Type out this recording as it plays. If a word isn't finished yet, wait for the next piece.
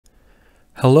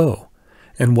Hello,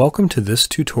 and welcome to this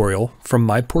tutorial from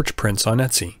My Porch Prints on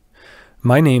Etsy.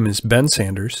 My name is Ben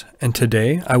Sanders, and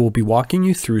today I will be walking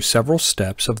you through several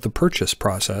steps of the purchase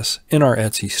process in our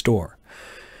Etsy store.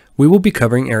 We will be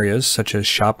covering areas such as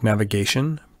shop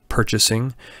navigation,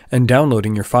 purchasing, and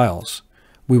downloading your files.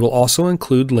 We will also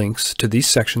include links to these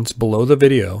sections below the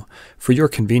video for your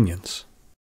convenience.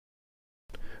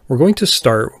 We're going to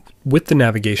start with the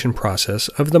navigation process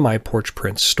of the My Porch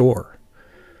Prints store.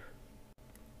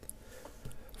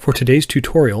 For today's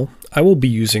tutorial, I will be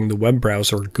using the web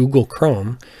browser Google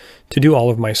Chrome to do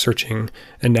all of my searching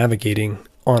and navigating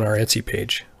on our Etsy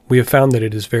page. We have found that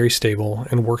it is very stable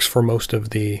and works for most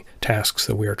of the tasks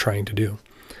that we are trying to do.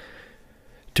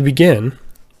 To begin,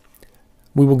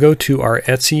 we will go to our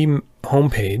Etsy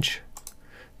homepage,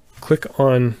 click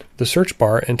on the search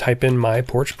bar and type in My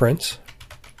Porch Prints.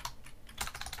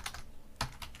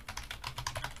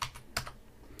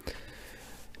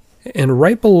 And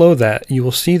right below that, you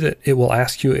will see that it will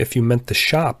ask you if you meant the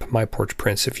shop My Porch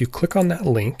Prints. If you click on that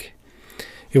link,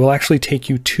 it will actually take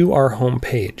you to our home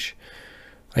page.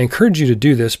 I encourage you to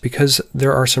do this because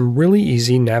there are some really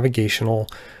easy navigational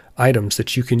items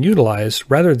that you can utilize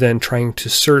rather than trying to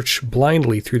search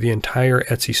blindly through the entire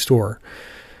Etsy store.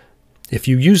 If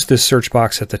you use this search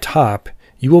box at the top,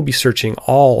 you will be searching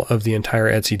all of the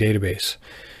entire Etsy database.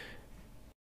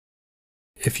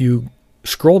 If you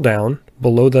scroll down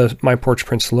below the My Porch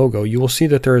Prints logo, you will see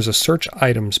that there is a search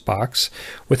items box.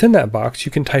 Within that box,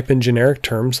 you can type in generic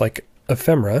terms like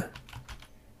ephemera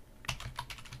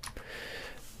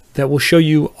that will show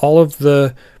you all of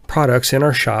the products in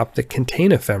our shop that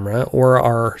contain ephemera or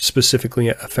are specifically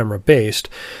ephemera based.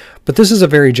 But this is a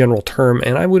very general term,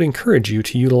 and I would encourage you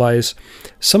to utilize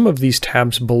some of these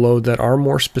tabs below that are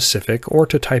more specific, or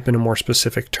to type in a more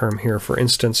specific term here. For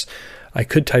instance, I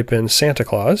could type in Santa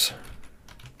Claus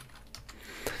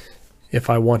if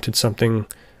I wanted something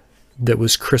that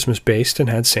was Christmas based and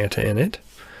had Santa in it.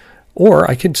 Or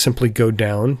I could simply go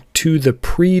down to the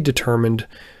predetermined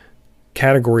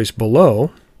categories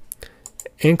below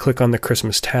and click on the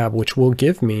Christmas tab, which will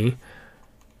give me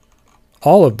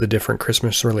all of the different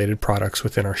Christmas related products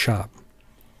within our shop.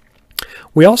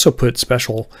 We also put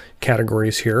special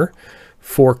categories here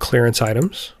for clearance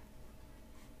items.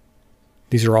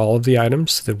 These are all of the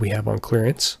items that we have on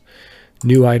clearance.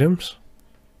 New items,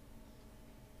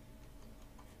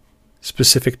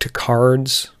 specific to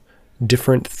cards,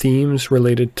 different themes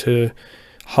related to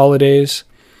holidays.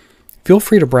 Feel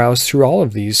free to browse through all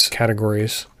of these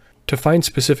categories to find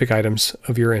specific items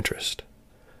of your interest.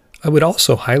 I would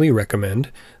also highly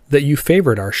recommend that you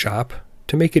favorite our shop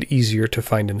to make it easier to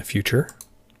find in the future,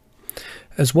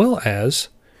 as well as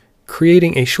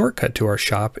creating a shortcut to our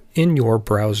shop in your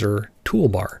browser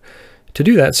toolbar. To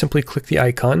do that, simply click the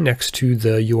icon next to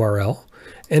the URL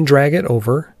and drag it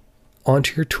over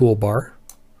onto your toolbar,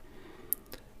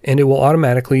 and it will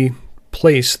automatically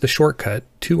place the shortcut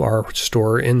to our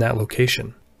store in that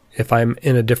location. If I'm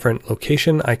in a different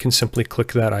location, I can simply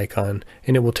click that icon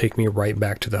and it will take me right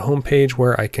back to the home page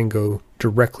where I can go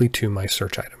directly to my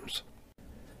search items.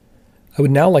 I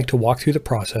would now like to walk through the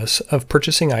process of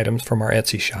purchasing items from our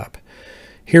Etsy shop.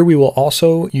 Here we will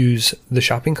also use the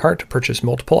shopping cart to purchase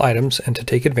multiple items and to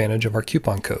take advantage of our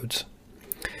coupon codes.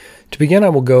 To begin, I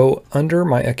will go under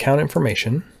my account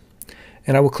information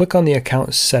and I will click on the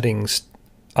account settings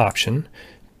option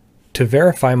to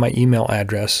verify my email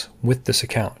address with this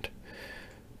account.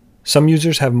 Some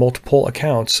users have multiple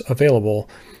accounts available,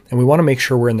 and we want to make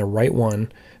sure we're in the right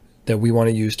one that we want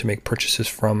to use to make purchases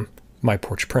from My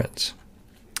Porch Prints.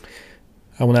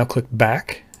 I will now click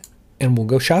back and we'll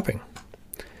go shopping.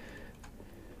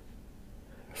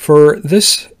 For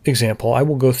this example, I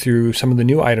will go through some of the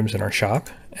new items in our shop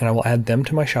and I will add them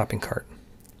to my shopping cart.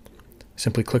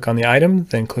 Simply click on the item,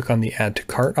 then click on the Add to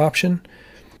Cart option.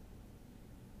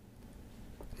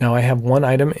 Now I have one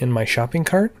item in my shopping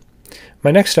cart.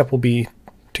 My next step will be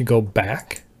to go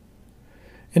back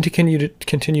and to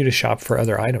continue to shop for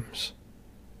other items.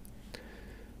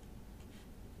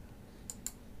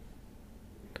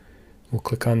 We'll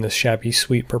click on this shabby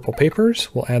sweet purple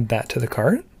papers. We'll add that to the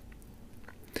cart.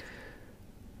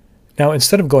 Now,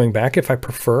 instead of going back, if I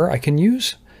prefer, I can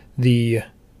use the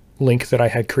link that I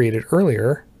had created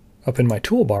earlier up in my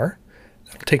toolbar.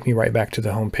 That'll take me right back to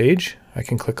the home page. I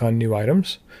can click on New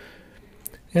Items,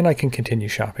 and I can continue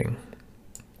shopping.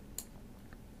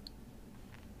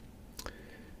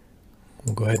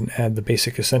 We'll go ahead and add the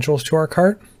basic essentials to our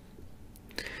cart.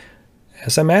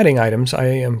 As I'm adding items, I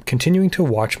am continuing to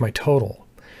watch my total.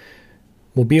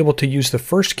 We'll be able to use the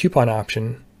first coupon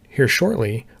option here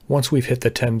shortly once we've hit the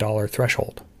 $10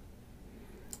 threshold.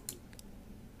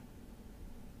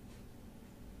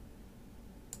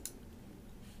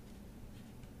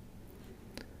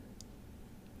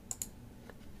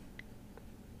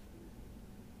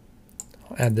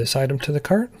 add this item to the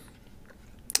cart.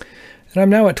 And I'm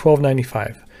now at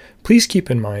 $12.95. Please keep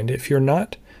in mind, if you're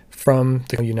not from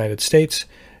the United States,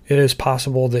 it is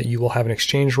possible that you will have an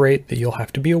exchange rate that you'll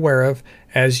have to be aware of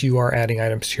as you are adding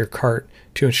items to your cart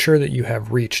to ensure that you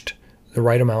have reached the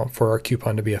right amount for our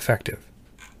coupon to be effective.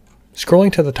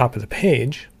 Scrolling to the top of the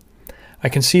page, I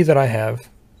can see that I have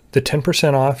the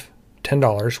 10% off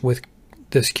 $10 with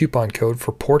this coupon code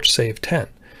for Porch Save 10.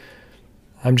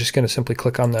 I'm just going to simply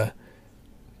click on the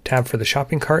tab for the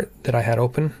shopping cart that I had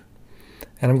open,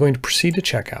 and I'm going to proceed to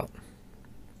checkout.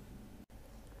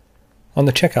 On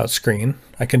the checkout screen,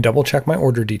 I can double check my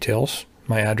order details,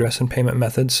 my address and payment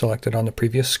method selected on the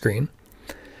previous screen,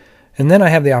 and then I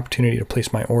have the opportunity to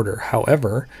place my order.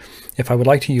 However, if I would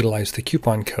like to utilize the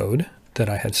coupon code that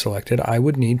I had selected, I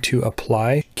would need to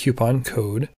apply coupon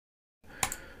code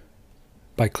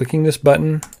by clicking this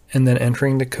button and then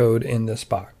entering the code in this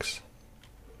box.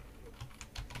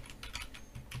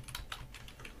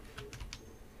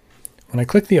 When I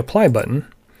click the apply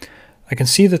button, I can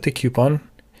see that the coupon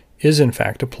is in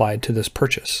fact applied to this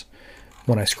purchase.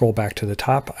 When I scroll back to the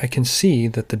top, I can see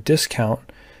that the discount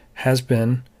has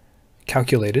been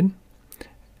calculated,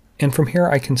 and from here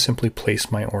I can simply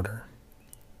place my order.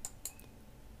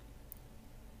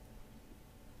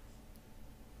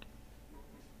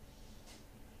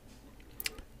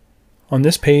 On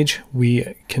this page,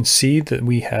 we can see that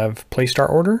we have placed our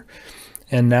order,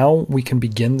 and now we can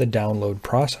begin the download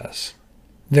process.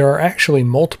 There are actually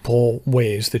multiple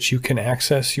ways that you can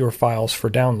access your files for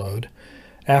download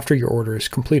after your order is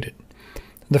completed.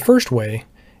 The first way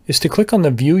is to click on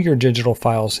the View Your Digital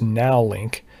Files Now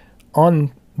link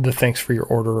on the Thanks for Your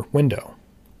Order window.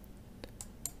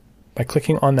 By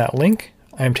clicking on that link,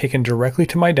 I am taken directly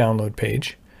to my download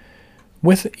page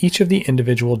with each of the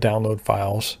individual download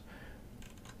files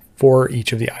for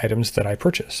each of the items that I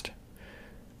purchased.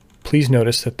 Please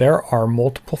notice that there are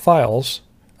multiple files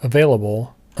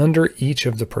available under each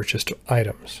of the purchased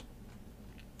items.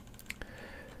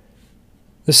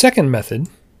 The second method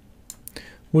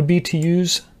would be to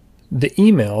use the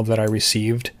email that I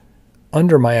received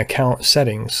under my account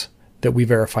settings that we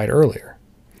verified earlier.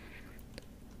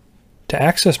 To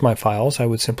access my files, I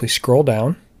would simply scroll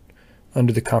down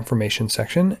under the confirmation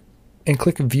section and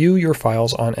click View Your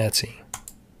Files on Etsy.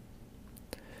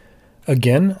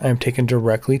 Again, I am taken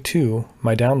directly to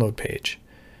my download page.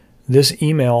 This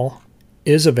email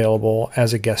is available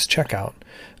as a guest checkout,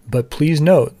 but please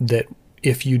note that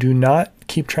if you do not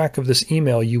keep track of this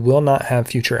email, you will not have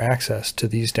future access to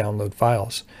these download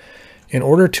files. In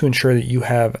order to ensure that you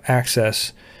have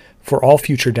access for all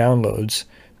future downloads,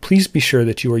 please be sure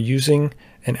that you are using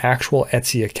an actual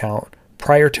Etsy account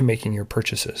prior to making your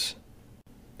purchases.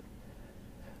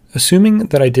 Assuming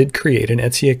that I did create an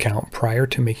Etsy account prior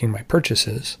to making my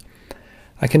purchases,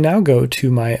 I can now go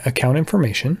to my account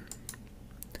information,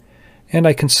 and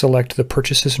I can select the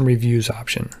Purchases and Reviews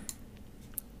option.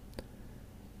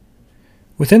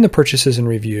 Within the Purchases and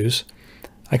Reviews,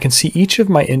 I can see each of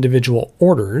my individual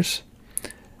orders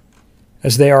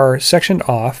as they are sectioned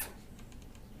off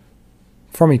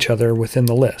from each other within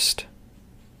the list.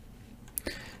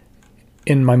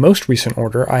 In my most recent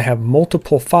order, I have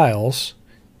multiple files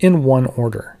in one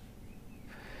order.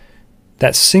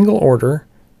 That single order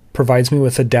provides me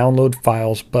with a Download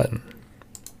Files button.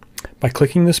 By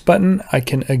clicking this button, I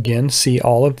can again see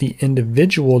all of the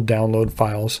individual download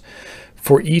files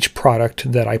for each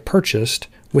product that I purchased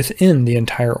within the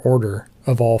entire order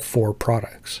of all 4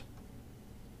 products.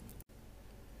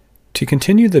 To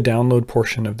continue the download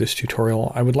portion of this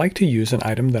tutorial, I would like to use an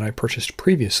item that I purchased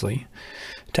previously.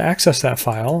 To access that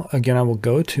file, again, I will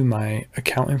go to my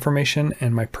account information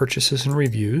and my Purchases and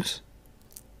Reviews.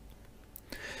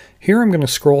 Here I'm going to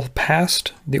scroll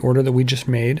past the order that we just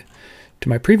made to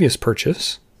my previous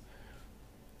purchase,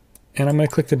 and I'm going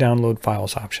to click the Download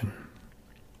Files option.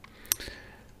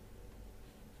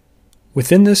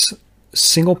 Within this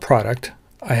single product,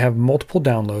 I have multiple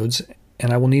downloads,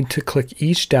 and I will need to click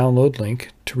each download link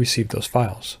to receive those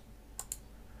files.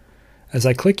 As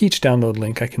I click each download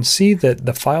link, I can see that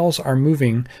the files are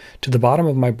moving to the bottom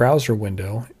of my browser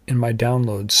window in my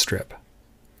download strip.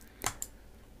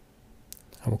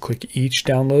 I will click each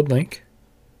download link.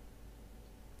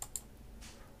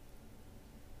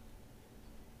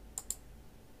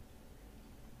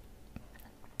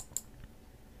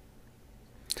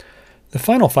 The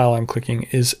final file I'm clicking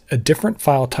is a different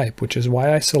file type, which is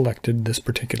why I selected this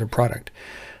particular product.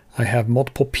 I have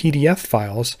multiple PDF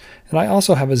files, and I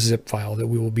also have a zip file that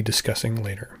we will be discussing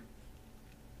later.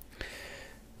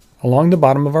 Along the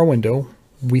bottom of our window,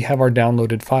 we have our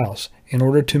downloaded files. In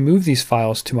order to move these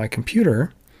files to my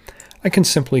computer, I can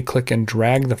simply click and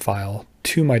drag the file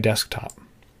to my desktop.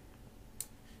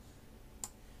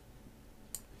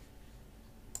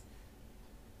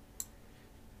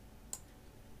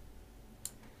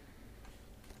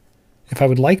 If I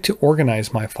would like to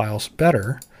organize my files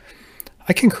better,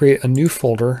 I can create a new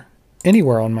folder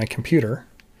anywhere on my computer.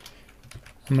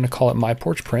 I'm going to call it My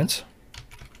Porch Prints.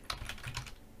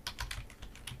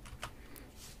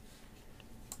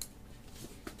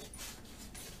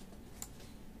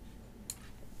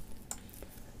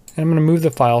 And I'm going to move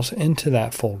the files into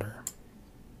that folder.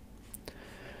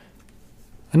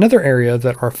 Another area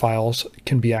that our files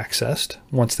can be accessed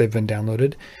once they've been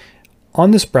downloaded,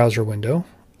 on this browser window,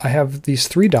 I have these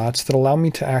three dots that allow me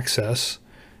to access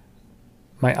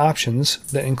my options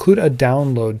that include a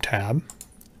download tab.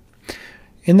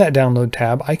 In that download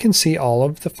tab, I can see all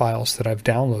of the files that I've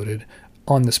downloaded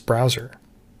on this browser.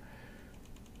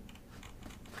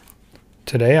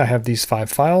 Today I have these 5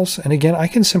 files, and again I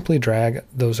can simply drag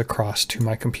those across to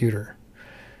my computer.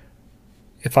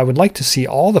 If I would like to see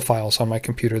all the files on my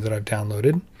computer that I've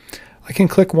downloaded, I can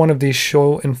click one of these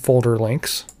Show in Folder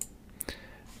links,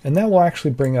 and that will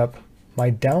actually bring up my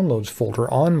Downloads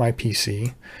folder on my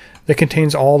PC that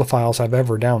contains all the files I've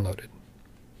ever downloaded.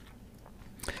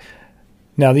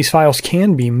 Now these files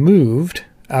can be moved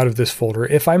out of this folder.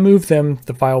 If I move them,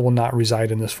 the file will not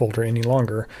reside in this folder any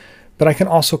longer, but I can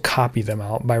also copy them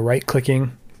out by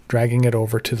right-clicking, dragging it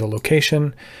over to the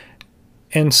location,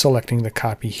 and selecting the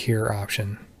Copy Here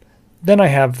option. Then I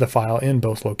have the file in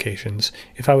both locations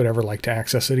if I would ever like to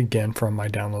access it again from my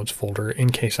Downloads folder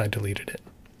in case I deleted it.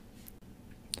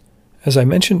 As I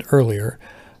mentioned earlier,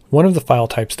 one of the file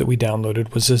types that we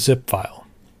downloaded was a zip file.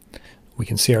 We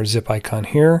can see our zip icon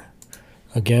here.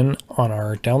 Again, on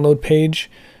our download page,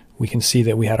 we can see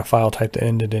that we had a file type that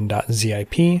ended in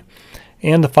 .zip,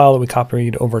 and the file that we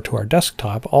copied over to our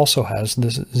desktop also has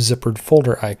this zippered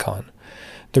folder icon.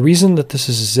 The reason that this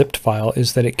is a zipped file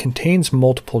is that it contains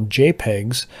multiple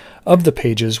JPEGs of the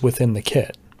pages within the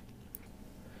kit.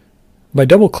 By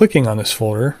double-clicking on this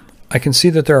folder, I can see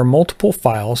that there are multiple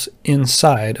files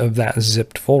inside of that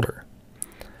zipped folder.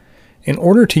 In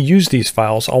order to use these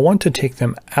files, I'll want to take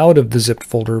them out of the zipped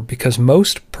folder because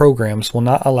most programs will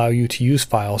not allow you to use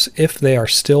files if they are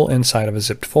still inside of a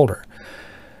zipped folder.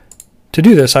 To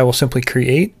do this, I will simply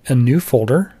create a new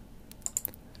folder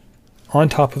on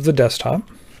top of the desktop.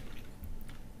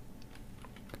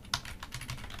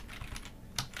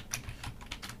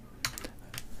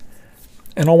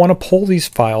 And I'll want to pull these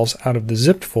files out of the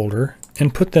zipped folder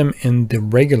and put them in the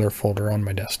regular folder on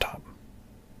my desktop.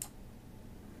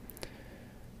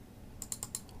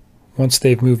 Once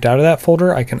they've moved out of that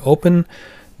folder, I can open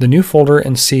the new folder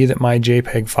and see that my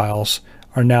JPEG files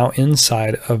are now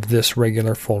inside of this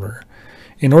regular folder.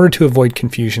 In order to avoid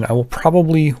confusion, I will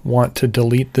probably want to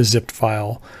delete the zipped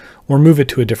file or move it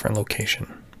to a different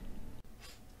location.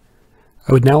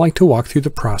 I would now like to walk through the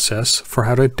process for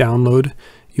how to download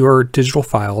your digital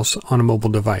files on a mobile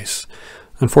device.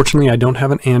 Unfortunately, I don't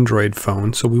have an Android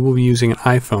phone, so we will be using an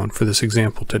iPhone for this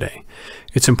example today.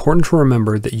 It's important to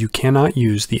remember that you cannot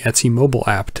use the Etsy mobile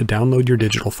app to download your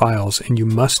digital files, and you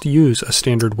must use a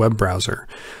standard web browser,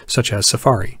 such as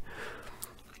Safari.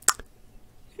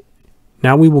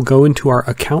 Now we will go into our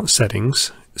account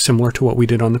settings, similar to what we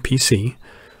did on the PC,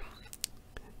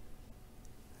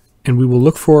 and we will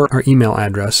look for our email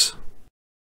address,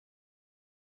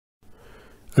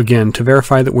 again, to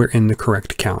verify that we're in the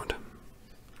correct account.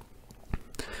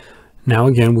 Now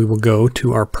again, we will go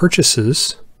to our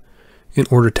purchases in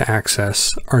order to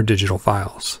access our digital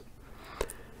files.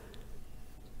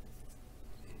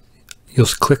 You'll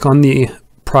click on the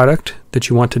product that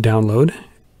you want to download,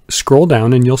 scroll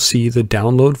down, and you'll see the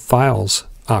Download Files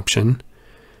option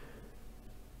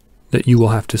that you will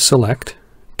have to select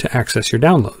to access your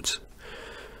downloads.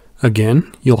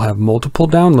 Again, you'll have multiple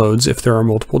downloads if there are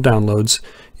multiple downloads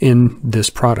in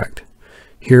this product.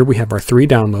 Here we have our 3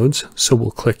 downloads, so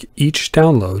we'll click each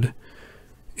download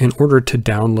in order to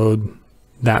download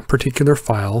that particular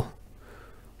file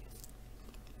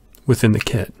within the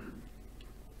kit.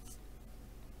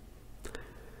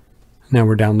 Now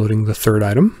we're downloading the 3rd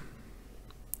item.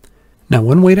 Now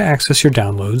one way to access your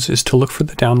downloads is to look for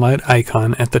the download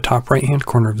icon at the top right-hand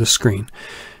corner of the screen.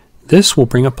 This will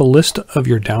bring up a list of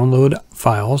your download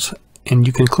files, and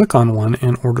you can click on one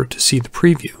in order to see the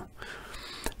preview.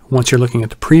 Once you're looking at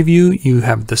the preview, you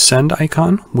have the send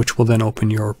icon, which will then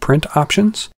open your print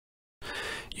options.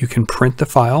 You can print the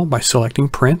file by selecting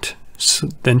print,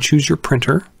 then choose your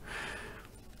printer.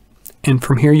 And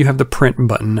from here you have the print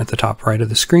button at the top right of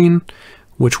the screen,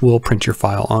 which will print your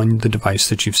file on the device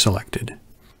that you've selected.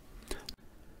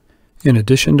 In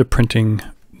addition to printing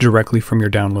directly from your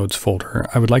downloads folder,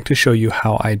 I would like to show you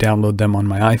how I download them on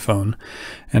my iPhone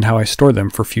and how I store them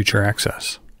for future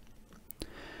access.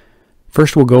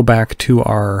 First, we'll go back to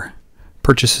our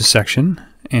Purchases section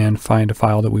and find a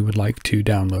file that we would like to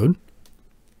download.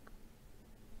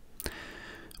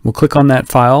 We'll click on that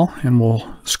file and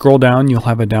we'll scroll down. You'll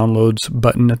have a Downloads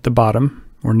button at the bottom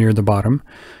or near the bottom,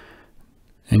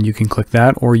 and you can click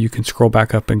that, or you can scroll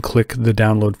back up and click the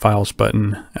Download Files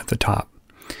button at the top.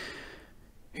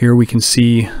 Here we can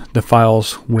see the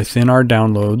files within our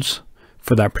downloads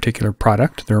for that particular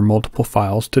product. There are multiple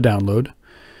files to download.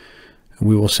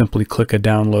 We will simply click a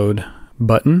Download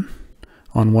button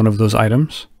on one of those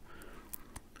items.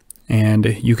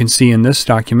 And you can see in this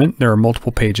document there are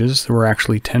multiple pages. There were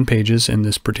actually 10 pages in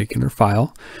this particular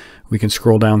file. We can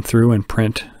scroll down through and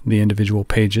print the individual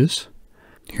pages.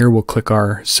 Here we'll click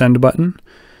our Send button,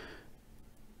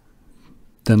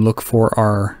 then look for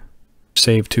our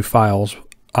Save to Files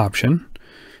option.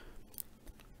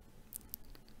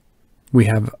 We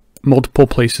have multiple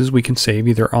places we can save,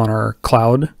 either on our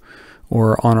cloud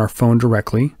or on our phone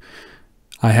directly.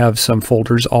 I have some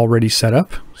folders already set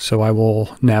up, so I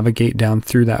will navigate down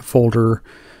through that folder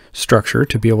structure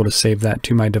to be able to save that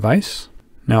to my device.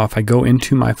 Now if I go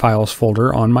into my Files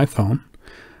folder on my phone,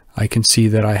 I can see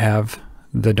that I have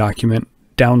the document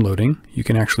downloading. You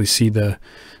can actually see the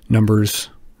numbers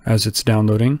as it's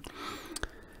downloading.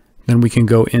 Then we can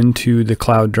go into the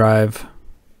cloud drive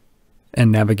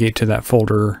and navigate to that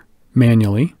folder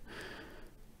manually.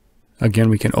 Again,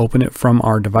 we can open it from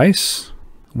our device.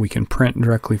 We can print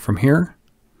directly from here.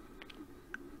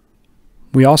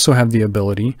 We also have the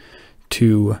ability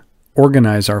to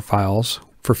organize our files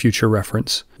for future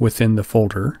reference within the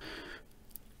folder.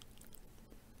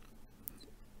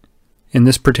 In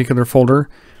this particular folder,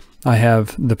 I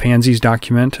have the Pansies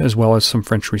document as well as some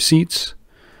French receipts.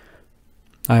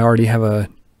 I already have a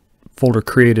folder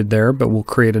created there, but we'll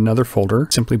create another folder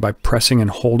simply by pressing and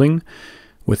holding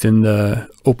within the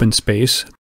open space.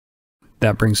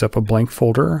 That brings up a blank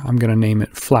folder. I'm going to name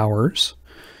it Flowers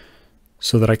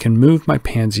so that I can move my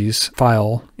Pansies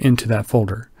file into that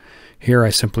folder. Here I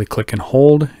simply click and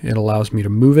hold. It allows me to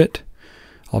move it.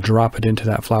 I'll drop it into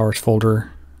that Flowers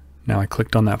folder. Now I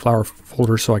clicked on that Flower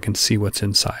folder so I can see what's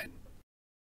inside.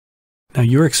 Now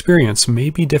your experience may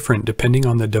be different depending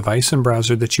on the device and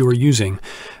browser that you are using,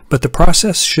 but the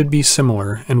process should be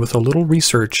similar, and with a little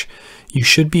research, you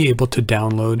should be able to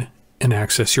download and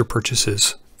access your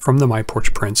purchases from the My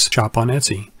Porch Prints shop on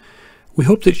Etsy. We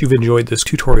hope that you've enjoyed this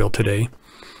tutorial today,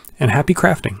 and happy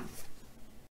crafting!